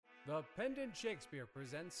The Pendant Shakespeare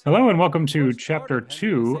presents. Hello and welcome to Chapter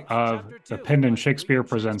 2 of The Pendant Shakespeare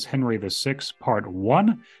Presents Henry VI, Part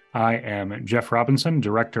 1. I am Jeff Robinson,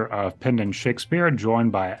 Director of Pendant Shakespeare,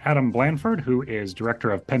 joined by Adam Blanford, who is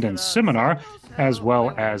Director of Pendant Seminar, as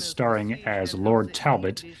well as starring as Lord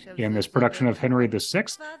Talbot in this production of Henry VI.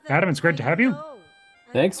 Adam, it's great to have you.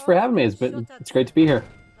 Thanks for having me. It's great to be here.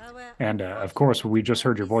 And of course, we just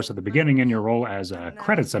heard your voice at the beginning in your role as a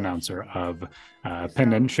credits announcer of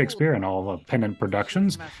Pendant Shakespeare and all of Pendant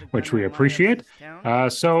Productions, which we appreciate.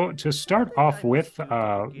 So to start off with,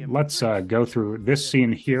 let's go through this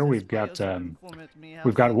scene here. We've got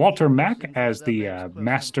Walter Mack as the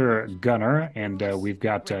master gunner, and we've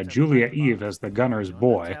got Julia Eve as the gunner's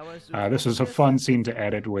boy. This is a fun scene to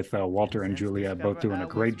edit with Walter and Julia both doing a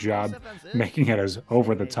great job making it as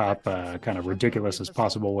over the top, kind of ridiculous as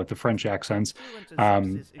possible with the French accents.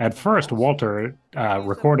 At first, Walter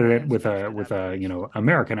recorded it with a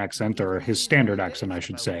American accent, or his standard accent, I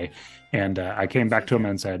should say. And I came back to him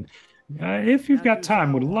and said, if you've got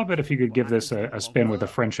time, would love it if you could give this a spin with a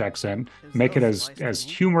French accent, make it as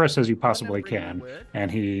humorous as you possibly can. And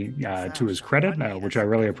he, to his credit, which I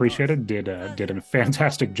really appreciated, did a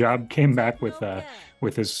fantastic job. Came back with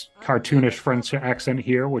his cartoonish French accent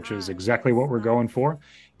here, which is exactly what we're going for,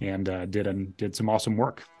 and did some awesome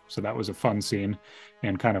work. So that was a fun scene,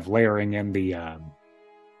 and kind of layering in the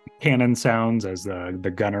cannon sounds as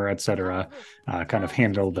the gunner, etc., kind of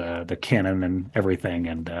handled the cannon and everything.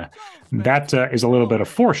 And that is a little bit of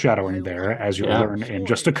foreshadowing there, as you'll learn in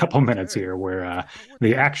just a couple minutes here, where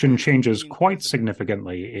the action changes quite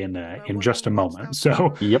significantly in just a moment.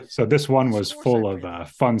 So this one was full of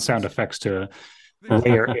fun sound effects to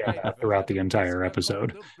layer in throughout the entire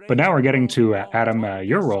episode. But now we're getting to Adam,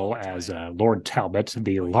 your role as Lord Talbot,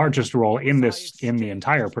 the largest role in the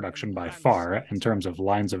entire production by far in terms of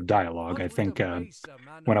lines of dialogue. I think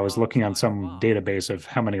when I was looking on some database of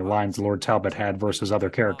how many lines Lord Talbot had versus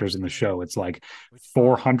other characters in the show, it's like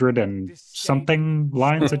 400 and something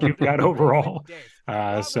lines that you've got overall.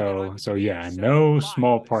 So yeah, no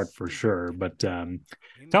small part for sure. But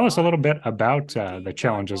tell us a little bit about the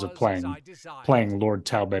challenges of playing Lord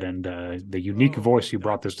Talbot, and the unique voice you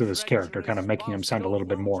brought to this character, kind of making him sound a little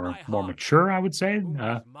bit more mature, I would say.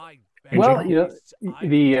 Well, to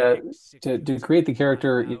create the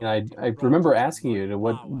character, I remember asking you,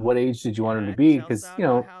 what age did you want him to be? Because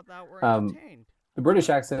the British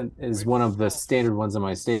accent is one of the standard ones on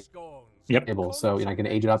my stage. Yep. So I can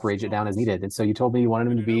age it up or age it down as needed. And so you told me you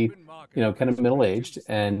wanted him to be, kind of middle aged,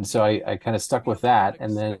 and so I kind of stuck with that.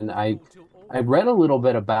 And then I read a little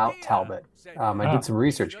bit about Talbot. I did some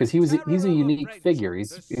research because he's a unique figure. He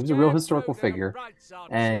was a real historical figure,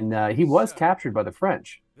 and he was captured by the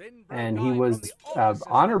French, and he was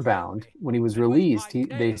honor bound when he was released.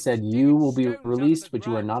 They said, you will be released, but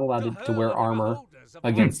you are not allowed to wear armor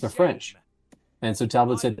against the French. And so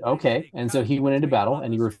Talbot said, okay, and so he went into battle,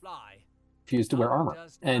 and he refused to wear armor,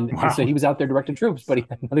 and so he was out there directing troops, but he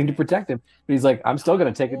had nothing to protect him. But he's like, I'm still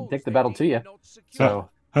going to take the battle to you, so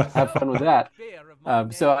have fun with that.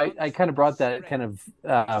 So I kind of brought that kind of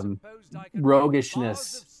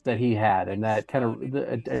roguishness that he had, and that kind of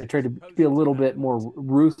I tried to be a little bit more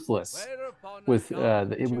ruthless with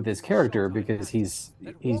his character, because he's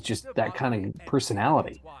just that kind of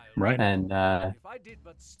personality, right? And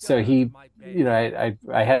so he, I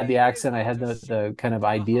had the accent, I had the kind of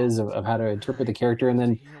ideas of how to interpret the character, and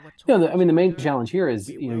then the main challenge here is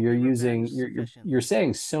you're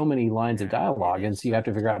saying so many lines of dialogue, and so you have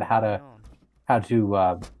to figure out how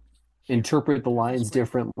to interpret the lines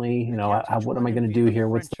differently. What am I going to do here?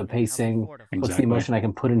 What's the pacing? Exactly. What's the emotion I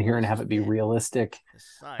can put in here and have it be realistic?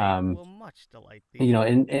 Like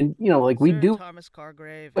we do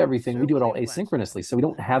everything, we do it all asynchronously, so we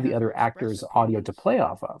don't have the other actors' audio to play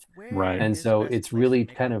off of. Right. And so it's really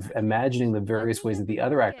kind of imagining the various ways that the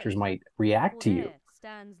other actors might react to you,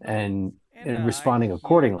 and responding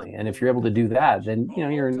accordingly. And if you're able to do that, then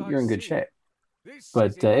you're in good shape.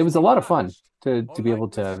 But it was a lot of fun to be able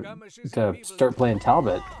to start playing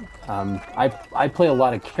Talbot. I play a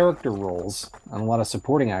lot of character roles and a lot of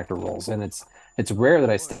supporting actor roles, and it's rare that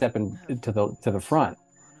I step into the front.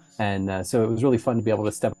 And so it was really fun to be able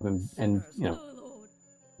to step up and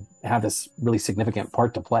have this really significant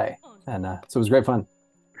part to play. And so it was great fun.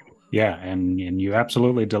 Yeah, and you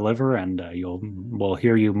absolutely deliver, and we'll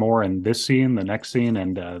hear you more in this scene, the next scene,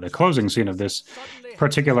 and the closing scene of this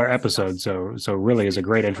particular episode. So really is a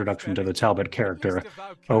great introduction to the Talbot character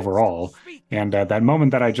overall. And that moment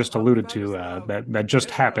that I just alluded to, that just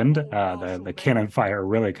happened, the cannon fire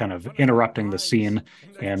really kind of interrupting the scene,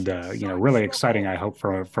 and really exciting. I hope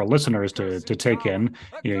for listeners to take in.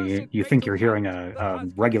 You think you're hearing a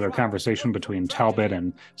regular conversation between Talbot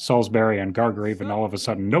and Salisbury and Gargrave, and all of a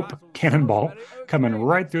sudden, nope, cannonball coming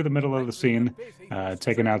right through the middle of the scene,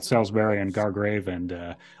 taking out Salisbury and Gargrave,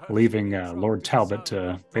 and leaving Lord Talbot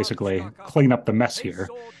to basically clean up the mess here.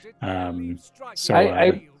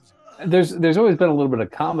 There's always been a little bit of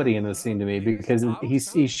comedy in this scene to me, because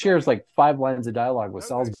he shares like 5 lines of dialogue with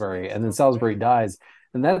Salisbury, and then Salisbury dies.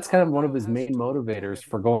 And that's kind of one of his main motivators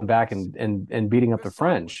for going back and beating up the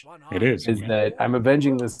French. It is that I'm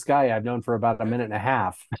avenging this guy I've known for about a minute and a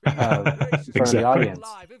half in front of the audience.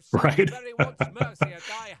 Right.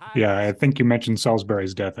 Yeah, I think you mentioned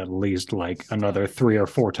Salisbury's death at least like another 3 or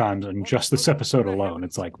 4 times in just this episode alone.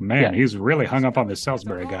 It's like, man, he's really hung up on this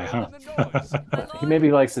Salisbury guy, huh? He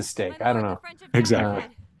maybe likes his steak. I don't know. Exactly.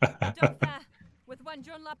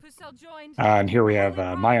 And here we have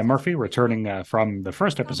Maya Murphy returning from the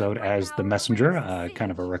first episode as the messenger,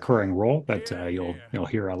 kind of a recurring role that you'll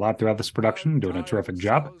hear a lot throughout this production, doing a terrific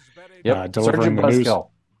job. Delivering the news.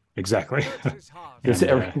 Exactly.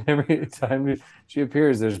 Every time she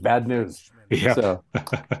appears, there's bad news. Yeah. So.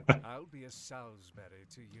 I'll be a Salisbury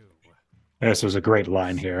to you. This was a great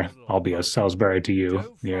line here. I'll be a Salisbury to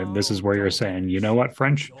you. Yeah, this is where you're saying, you know what,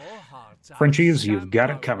 Frenchies, you've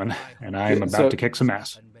got it coming, and I am about to kick some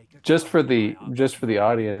ass. Just for the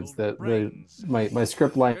audience, my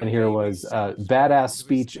script line here was badass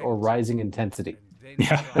speech or rising intensity.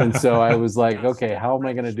 Yeah. And so I was like, okay, how am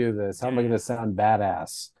I going to do this? How am I going to sound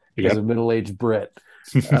badass as a middle-aged Brit?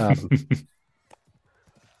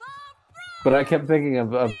 But I kept thinking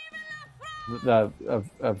of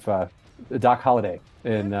Doc Holliday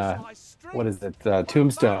in what is it,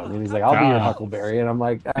 Tombstone, and he's like, I'll be your Huckleberry, and I'm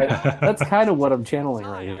like, that's kind of what I'm channeling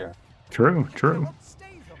right here. True.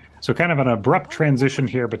 So kind of an abrupt transition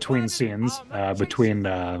here between scenes, between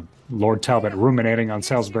Lord Talbot ruminating on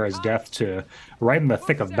Salisbury's death to right in the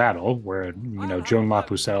thick of battle, where Joan La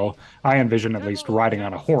Pucelle, I envision at least, riding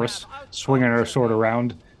on a horse, swinging her sword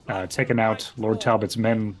around, taking out Lord Talbot's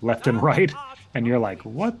men left and right. And you're like,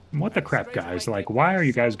 what the crap, guys? Like, why are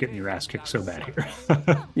you guys getting your ass kicked so bad here?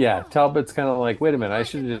 Yeah, Talbot's kind of like, wait a minute, I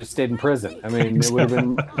should have just stayed in prison. I mean, exactly.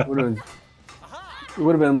 it would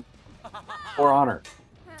have been more honor.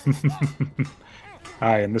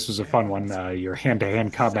 And this was a fun one. Your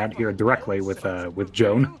hand-to-hand combat here directly with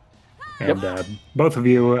Joan. And both of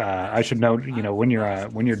you, I should note, when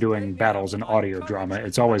you're doing battles in audio drama,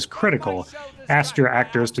 it's always critical. Ask your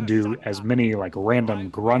actors to do as many like random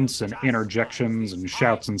grunts and interjections and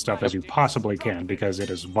shouts and stuff as you possibly can, because it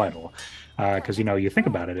is vital. Because you think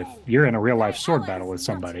about it, if you're in a real life sword battle with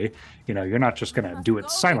somebody, you're not just going to do it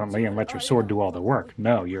silently and let your sword do all the work.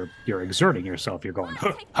 No, you're exerting yourself. You're going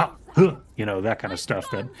huh, ha, huh, that kind of stuff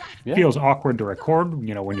that feels awkward to record,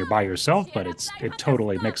 when you're by yourself, but it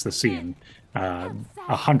totally makes the scene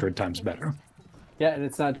 100 times better. Yeah, and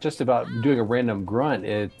it's not just about doing a random grunt.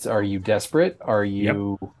 It's, are you desperate? Are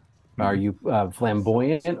you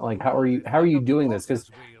flamboyant? Like, how are you doing this?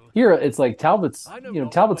 Because here it's like Talbot's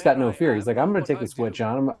got no fear. He's like, I'm going to take the switch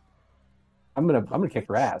on. I'm gonna kick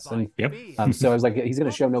her ass. And so I was like, he's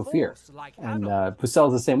going to show no fear. And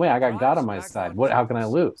Pucelle's the same way. I got God on my side. How can I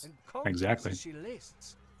lose? Exactly.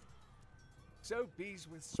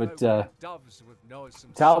 But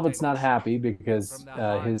Talbot's not happy because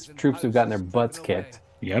his troops have gotten their butts kicked.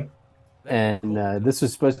 Yep. And this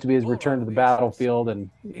was supposed to be his return to the battlefield, and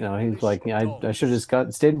he's like, I should have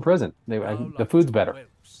just stayed in prison. The food's better.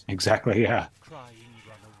 Exactly. Yeah.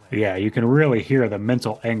 Yeah, you can really hear the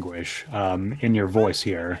mental anguish in your voice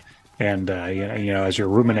here. And, as you're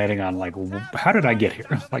ruminating on, like, how did I get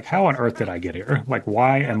here? Like, how on earth did I get here? Like,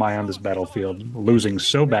 why am I on this battlefield losing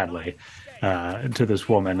so badly to this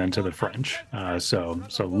woman and to the French? So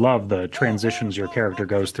love the transitions your character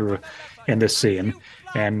goes through in this scene.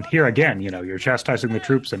 And here again, you're chastising the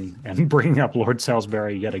troops and bringing up Lord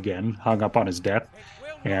Salisbury yet again, hung up on his death.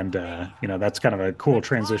 And, that's kind of a cool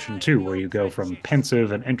transition, too, where you go from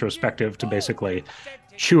pensive and introspective to basically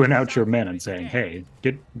chewing out your men and saying, hey,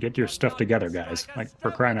 get your stuff together, guys. Like,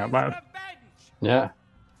 for crying out loud. Yeah.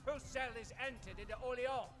 Pucelle is entered into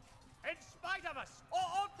Orleans, in spite of us, or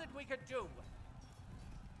aught that we could do.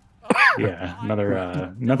 Yeah,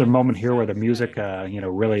 another moment here where the music,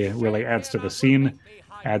 really adds to the scene,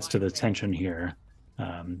 adds to the tension here.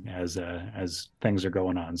 As things are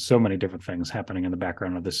going on, so many different things happening in the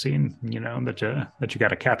background of the scene, that you got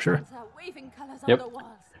to capture. Yep.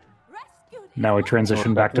 Now we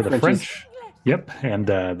transition back to the French. Yep, and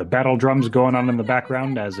the battle drums going on in the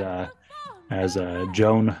background as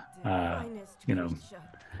Joan,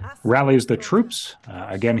 rallies the troops.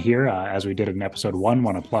 Again here, as we did in episode 1,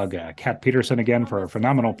 want to plug Kat Peterson again for a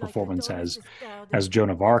phenomenal performance as Joan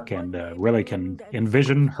of Arc, and really can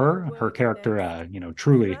envision her character,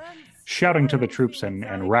 truly shouting to the troops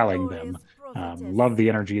and rallying them. Love the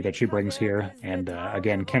energy that she brings here. And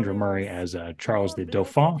again, Kendra Murray as Charles the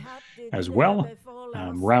Dauphin as well,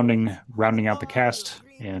 rounding out the cast,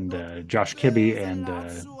 and Josh Kibbe and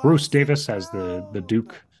Bruce Davis as the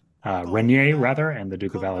Duke Renier, and the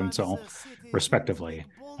Duke of Alençon, respectively,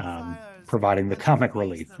 providing the comic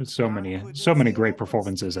relief. So many great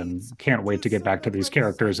performances, and can't wait to get back to these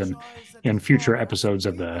characters in future episodes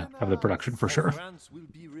of the production for sure.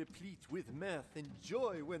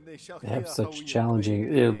 They have such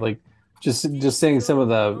challenging, like just saying some of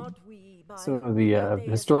the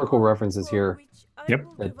historical references here. Yep.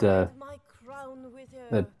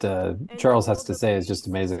 That Charles has to say is just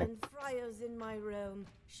amazing.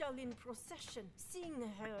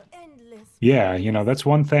 Yeah, that's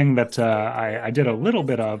one thing that I did a little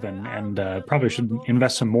bit of, and probably should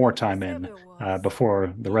invest some more time in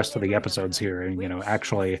before the rest of the episodes here. And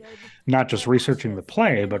actually not just researching the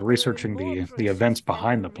play, but researching the events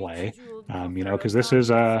behind the play. Because this is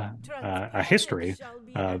a history,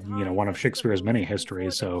 one of Shakespeare's many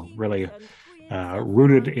histories. So really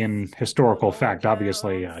rooted in historical fact,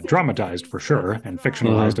 obviously dramatized for sure, and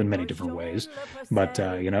fictionalized in many different ways. But,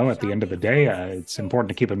 at the end of the day, it's important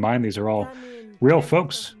to keep in mind these are all real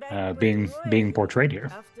folks being portrayed here.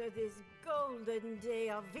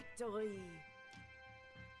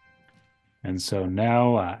 And so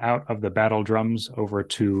now out of the battle drums over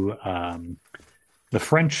to the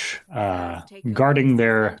French guarding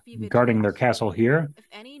their castle here,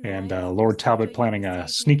 and Lord Talbot planning a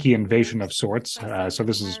sneaky invasion of sorts. So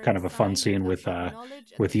this is kind of a fun scene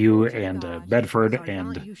with you and Bedford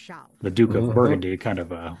and the Duke of Burgundy kind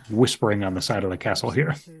of whispering on the side of the castle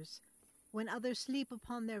here. When others sleep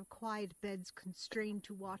upon their quiet beds, constrained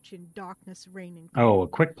to watch in darkness reigning. Oh, a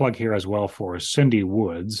quick plug here as well for Cindy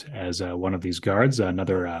Woods as one of these guards,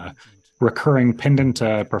 another recurring pendant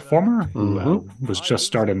performer who was just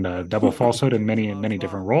started in Double Falsehood in many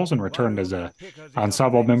different roles, and returned as a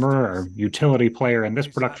ensemble member or utility player in this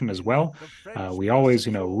production as well. We always,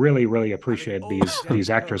 really appreciate these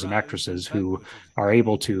actors and actresses who are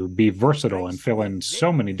able to be versatile and fill in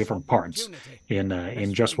so many different parts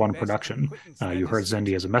in just one production. You heard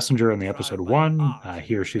Zendi as a messenger in the episode 1.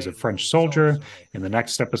 Here she's a French soldier. In the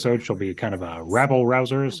next episode, she'll be kind of a rabble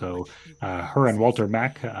rouser. So her and Walter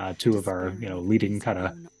Mack, two of our leading kind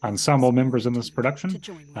of ensemble members in this production,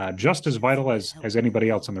 just as vital as anybody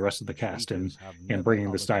else in the rest of the cast in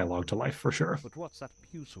bringing this dialogue to life for sure.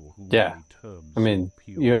 Yeah, I mean,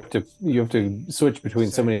 you have to switch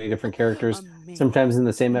between so many different characters, sometimes in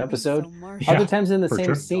the same episode, other times in the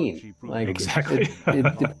same scene. Like exactly,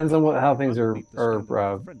 it depends on how things are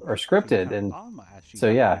scripted, and so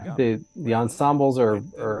yeah, the ensembles are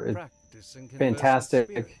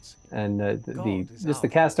fantastic. And the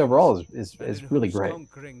cast overall is really great.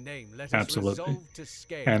 Absolutely.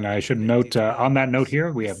 And I should note on that note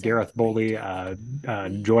here, we have Gareth Bowley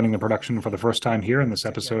joining the production for the first time here in this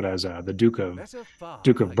episode as the Duke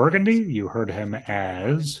of Burgundy. You heard him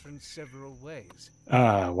as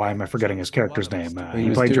why am I forgetting his character's name?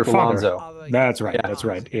 He played Duke your father. Alonso. That's right. Yeah. That's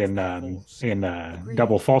right. In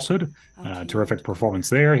Double Falsehood, terrific performance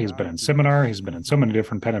there. He's been in Seminar. He's been in so many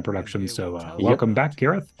different pennant productions. So welcome back,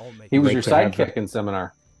 Gareth. He was Great your to have sidekick in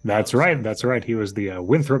Seminar. That's right. That's right. He was the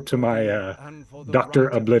Winthrop to my Dr.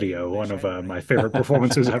 Oblidio, one of my favorite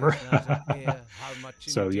performances ever.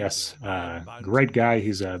 So yes, great guy.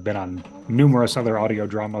 He's been on numerous other audio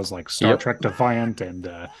dramas like Star Trek Defiant and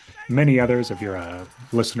many others. If you're a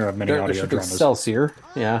listener of many audio dramas. Excelsior,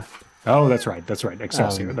 yeah. Oh, that's right. That's right.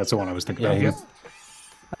 Excelsior. That's the one I was thinking of.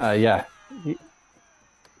 Yeah.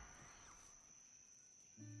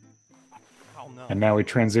 And now we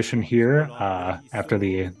transition here after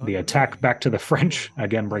the attack back to the French,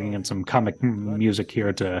 again bringing in some comic music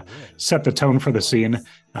here to set the tone for the scene.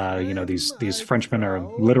 These Frenchmen are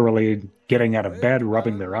literally getting out of bed,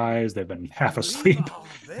 rubbing their eyes. They've been half asleep.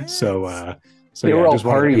 So they were all just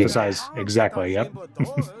wanted to partying. emphasize exactly. Yep.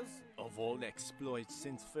 Of all exploits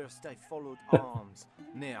since first I followed arms,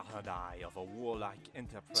 ne'er heard I of a warlike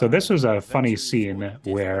enterprise. So this was a funny scene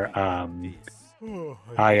where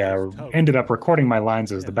I ended up recording my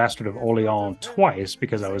lines as the Bastard of Orleans twice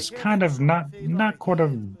because I was kind of not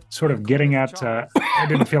sort of getting at. I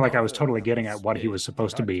didn't feel like I was totally getting at what he was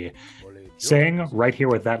supposed to be saying right here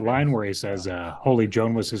with that line where he says, Holy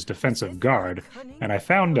Joan was his defensive guard. And I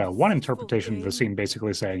found one interpretation of the scene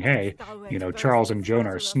basically saying, hey, Charles and Joan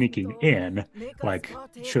are sneaking in. Like,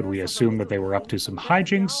 should we assume that they were up to some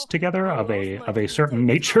hijinks together of a certain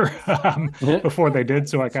nature before they did?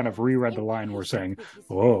 So I kind of reread the line where saying,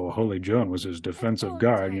 oh, Holy Joan was his defensive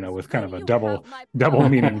guard, with kind of a double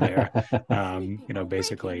meaning there.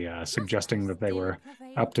 Basically suggesting that they were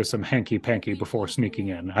up to some hanky-panky before sneaking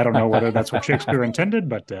in. I don't know whether that's what Shakespeare intended,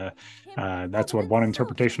 but that's what one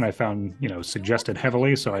interpretation I found, suggested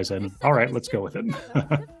heavily. So I said, all right, let's go with it.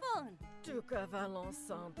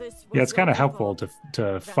 Yeah, it's kind of helpful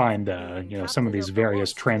to find some of these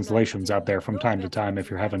various translations out there from time to time if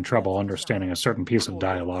you're having trouble understanding a certain piece of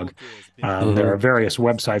dialogue. There are various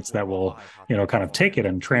websites that will kind of take it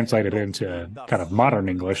and translate it into kind of modern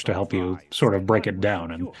English to help you sort of break it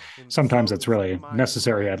down. And sometimes it's really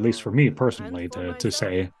necessary, at least for me personally, to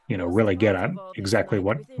say really get at exactly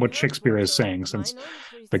what Shakespeare is saying, since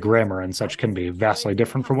the grammar and such can be vastly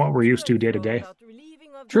different from what we're used to day to day.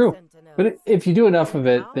 True. But if you do enough of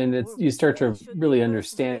it, then you start to really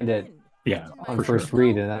understand it on first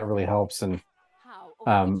read, and that really helps. And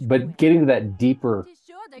but getting to that deeper,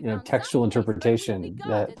 textual interpretation,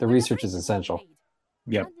 that the research is essential.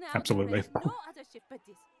 Yep, absolutely.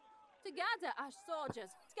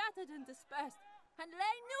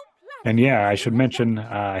 And yeah, I should mention,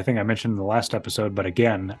 I think I mentioned in the last episode, but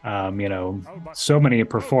again, so many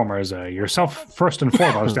performers, yourself first and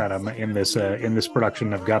foremost, Adam, in this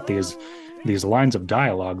production have got these lines of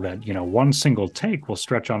dialogue that, one single take will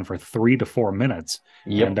stretch on for 3 to 4 minutes.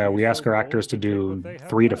 Yep. And we ask our actors to do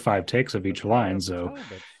 3 to 5 takes of each line. So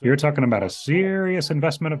you're talking about a serious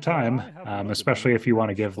investment of time, especially if you want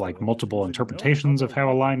to give like multiple interpretations of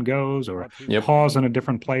how a line goes, or pause in a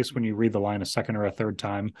different place when you read the line a second or a third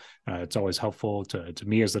time. It's always helpful to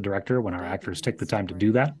me as the director when our actors take the time to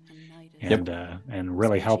do that, and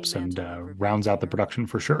really helps and rounds out the production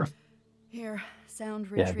for sure.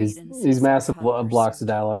 These massive blocks of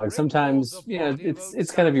dialogue. Sometimes,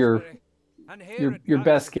 it's kind of your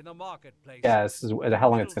best guess is how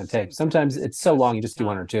long it's going to take. Sometimes it's so long you just do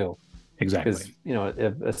 1 or 2. Exactly. Because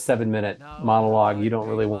a 7-minute monologue you don't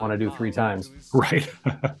really want to do 3 times. Right.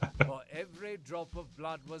 For every drop of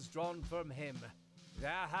blood was drawn from him,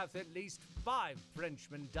 there hath at least 5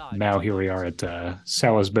 Frenchmen died. Now here we are at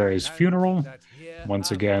Salisbury's funeral.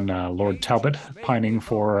 Once again, Lord Talbot pining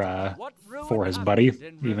for his buddy,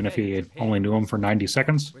 even if he only knew him for 90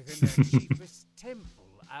 seconds.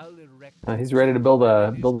 He's ready to build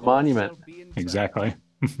a monument. Exactly.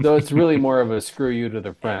 Though it's really more of a screw you to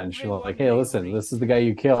the French. Like, hey, listen, this is the guy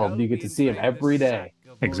you killed. You get to see him every day.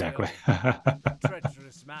 Exactly.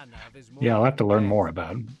 Yeah, I'll have to learn more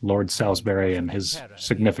about Lord Salisbury and his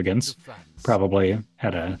significance. Probably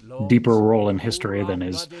had a deeper role in history than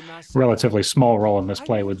his relatively small role in this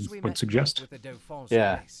play would suggest.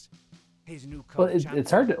 Yeah. Well,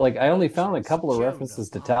 it's hard to, I only found a couple of references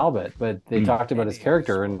to Talbot, but they talked about his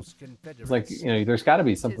character, and it's like, there's got to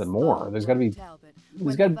be something more. There's got to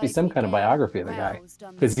be some kind of biography of the guy,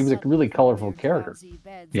 because he was a really colorful character.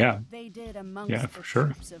 Yeah, for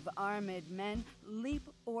sure.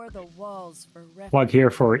 Plug here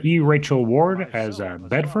for E. Rachel Ward as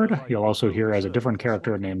Bedford. You'll also hear as a different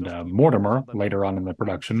character named Mortimer later on in the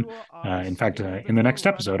production. In fact, in the next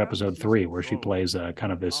episode, episode 3, where she plays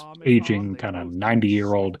kind of this aging, kind of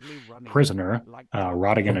 90-year-old prisoner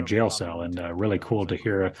rotting in a jail cell, and really cool to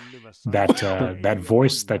hear that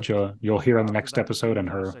voice that you'll hear in the next episode, and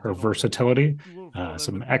her versatility.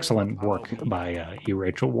 Some excellent work by E.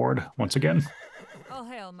 Rachel Ward once again. All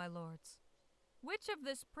hail, my lords. Which of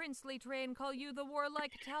this princely train call you the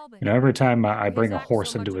warlike Talbot? Every time I bring a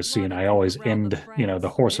horse into a scene, I always end, the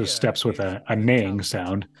horse's steps with a neighing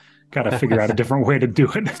sound. Got to figure out a different way to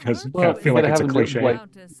do it, because I feel like it's a cliche.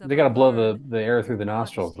 They got to blow the air through the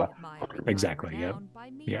nostrils. Exactly,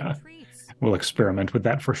 yeah. We'll experiment with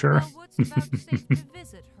that for sure.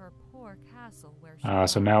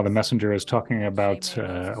 So now the messenger is talking about,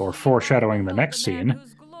 or foreshadowing the next scene,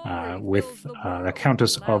 with the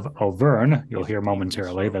Countess of Auvergne. You'll hear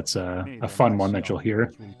momentarily. That's a fun one that you'll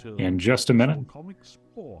hear in just a minute.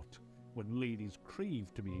 When ladies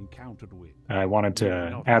crave to be encountered with. I wanted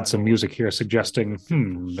to add some music here suggesting,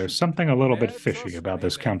 there's something a little bit fishy about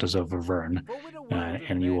this Countess of Auvergne,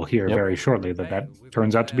 and you will hear very shortly that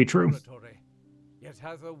turns out to be true. Yet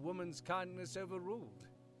hath a woman's kindness overruled,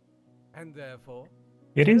 and therefore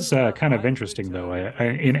It is kind of interesting, though.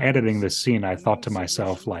 In editing this scene, I thought to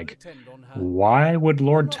myself, like, why would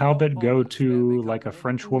Lord Talbot go to like a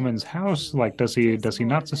French woman's house? Like, does he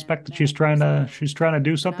not suspect that she's trying to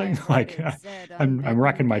do something? Like, I'm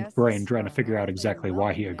racking my brain trying to figure out exactly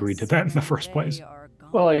why he agreed to that in the first place.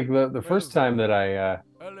 Well, like the first time that I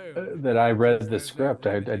read the script,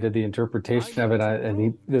 I did the interpretation of it, and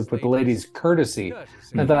he put the lady's courtesy.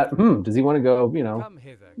 And I thought, does he want to go? You know,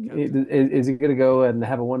 is he going to go and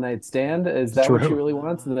have a one night stand? Is that what she really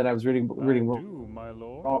wants? And then I was reading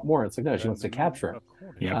more. It's like, no, she wants to capture him.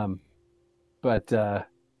 Yeah.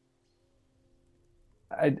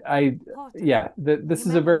 This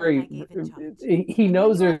is a very. He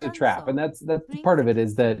knows there's a trap, and that's part of it.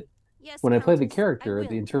 Is that when I play the character,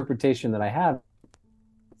 the interpretation that I have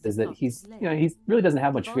is that he really doesn't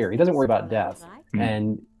have much fear. He doesn't worry about death,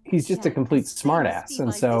 and he's just a complete smartass.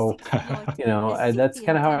 And so, that's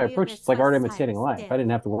kind of how I approach it. It's like art imitating life. I didn't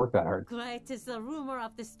have to work that hard. Great is the rumor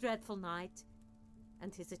of this dreadful night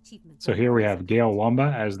and his achievements. So here we have Gail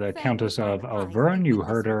Wamba as the Countess of Auvergne. You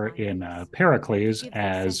heard her in Pericles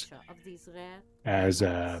as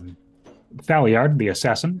Thaliard, the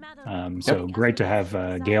assassin. So great to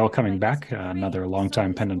have Gail coming back, another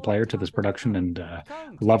longtime Pendant player to this production, and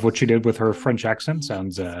love what she did with her French accent.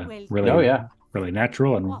 Sounds really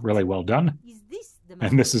natural and really well done.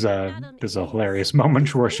 And this is a hilarious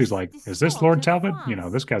moment where she's like, "Is this Lord Talbot? You know,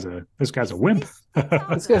 this guy's a wimp.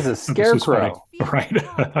 This guy's a scarecrow, right?"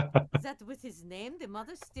 That with his name, the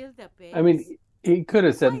mother still the baby. I mean, he could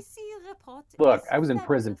have said, "Look, I was in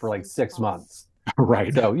prison for like 6 months."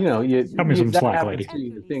 Right. So, you cut me some slack, lady.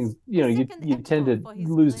 Things, you tend to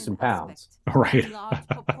lose some pounds. Right.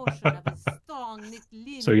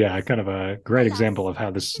 So yeah, kind of a great example of how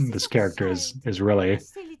this character is really.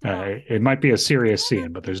 It might be a serious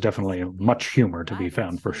scene, but there's definitely much humor to be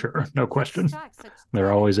found for sure. No question.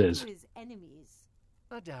 There always is.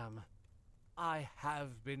 Madame, I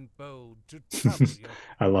have been bold to trouble you.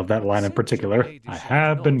 I love that line in particular. I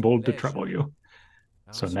have been bold to trouble you.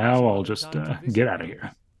 So now I'll just get out of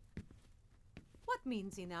here. What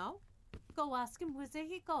means he now? Go ask him whither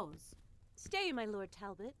he goes. Stay, my Lord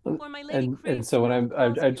Talbot, or my lady. And so when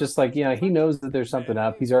I'm just like, he knows that there's something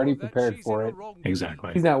up. He's already prepared for it.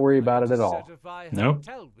 Exactly. He's not worried about it at all. Nope.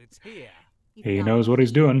 He knows what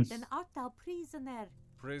he's doing. Then art thou prisoner?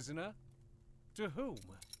 Prisoner? To whom?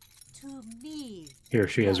 To me. Here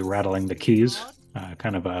she is rattling the keys.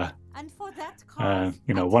 Kind of a,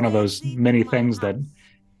 one of those many things that,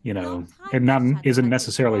 it isn't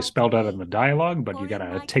necessarily spelled out in the dialogue, but you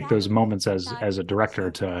gotta take those moments as a director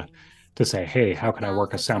to say, hey, how can I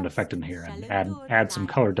work a sound effect in here and add some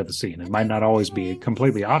color to the scene? It might not always be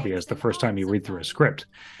completely obvious the first time you read through a script,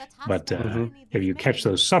 but if you catch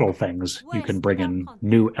those subtle things, you can bring in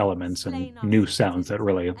new elements and new sounds that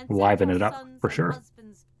really liven it up for sure.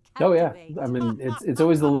 Oh yeah, I mean it's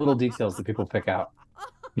always the little details that people pick out.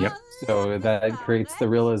 Yep. So that creates the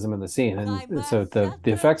realism in the scene, and so the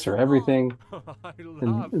effects are everything.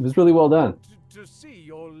 And it was really well done. To see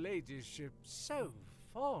your ladyship so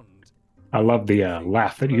fond. I love the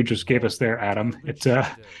laugh that you just gave us there, Adam.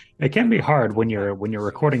 It can be hard when you're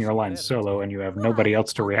recording your lines solo and you have nobody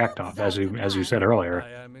else to react off, as you said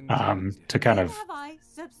earlier, to kind of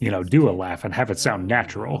do a laugh and have it sound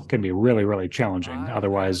natural can be really, really challenging.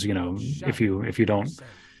 Otherwise, if you don't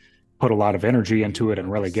put a lot of energy into it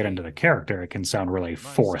and really get into the character, it can sound really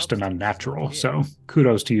forced and unnatural. So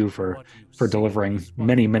kudos to you for delivering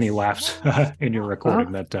many, many laughs in your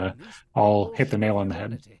recording that all hit the nail on the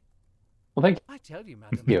head. Well, thank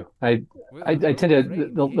you. I tend to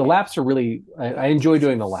the laughs are really I enjoy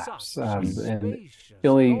doing the laughs, and the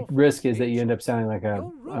only risk is that you end up sounding like a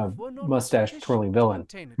mustache twirling villain,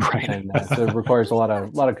 right? And so it requires a lot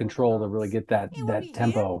of control to really get that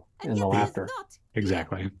tempo in the laughter.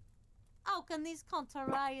 Exactly. How can these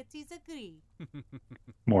contrarieties agree?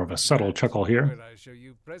 More of a subtle chuckle here. I show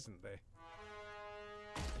you presently.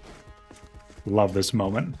 Love this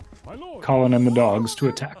moment. Calling in the dogs to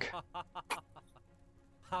attack.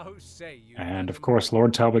 And of course,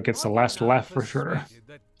 Lord Talbot gets the last laugh for sure.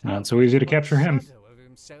 Not so easy to capture him.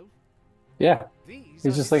 Yeah.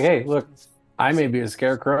 He's just like, hey, look, I may be a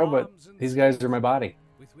scarecrow, but these guys are my body.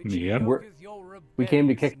 Yep. We came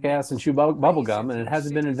to kick ass and chew bubblegum, and it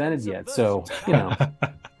hasn't been invented yet, so,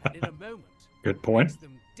 Good point.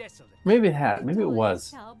 Maybe it had. Maybe it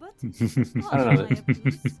was. I don't know.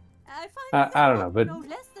 I don't know, but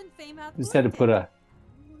just had to put a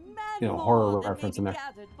horror reference in there.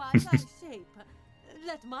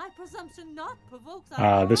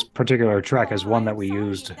 This particular track is one that we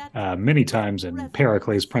used many times in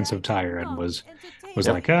Pericles, Prince of Tyre, and was was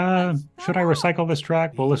like, should I recycle this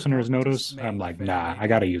track? Will listeners notice? I'm like, nah, I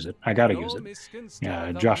got to use it. I got to use it.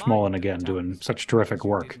 Yeah, Josh Mullen, again, doing such terrific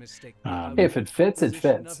work. If it fits, it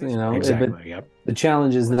fits. You know, exactly. Yep. The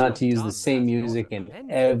challenge is not to use the same music in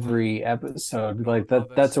every episode. Like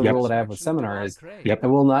that's a rule that I have with seminars. Yep. I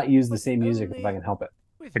will not use the same music if I can help it.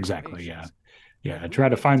 Exactly. Yeah. Yeah, try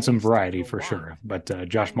to find some variety for sure. But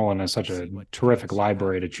Josh Mullen has such a terrific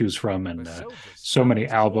library to choose from, and so many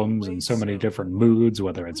albums and so many different moods,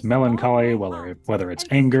 whether it's melancholy, whether it's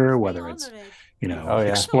anger, whether it's,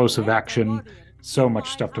 explosive action. So much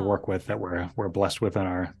stuff to work with that we're blessed with in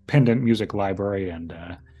our Pendant music library, and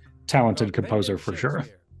talented composer for sure.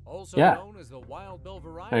 Yeah,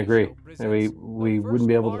 I agree. And we wouldn't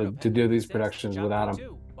be able to do these productions without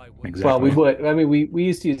him. Exactly. Well, we would. I mean, we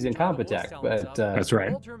used to use Incompetech, but that's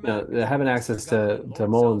right. Having access to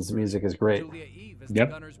Mullen's music is great.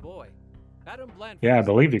 Yep. Yeah, I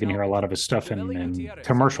believe you can hear a lot of his stuff in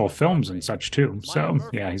commercial films and such too. So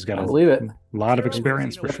yeah, he's got a lot of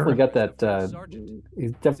experience for sure.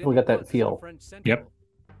 He's definitely got that feel. Yep.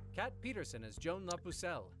 Kat Peterson as Joan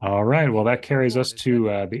LaPucelle. All right. Well, that carries us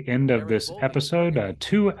to the end of this episode.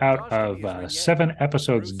 2 out of 7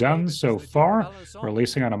 episodes done so far,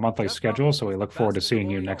 releasing on a monthly schedule. So we look forward to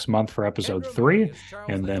seeing you next month for episode 3,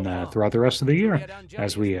 and then throughout the rest of the year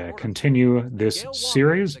as we continue this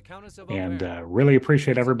series. And really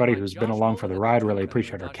appreciate everybody who's been along for the ride. Really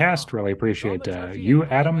appreciate our cast. Really appreciate you,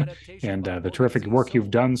 Adam, and the terrific work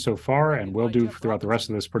you've done so far and will do throughout the rest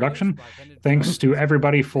of this production. Thanks to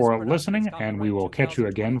everybody for listening, and we will catch you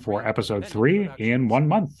again for episode 3 in 1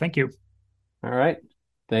 month. Thank you. All right.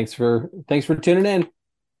 Thanks for tuning in.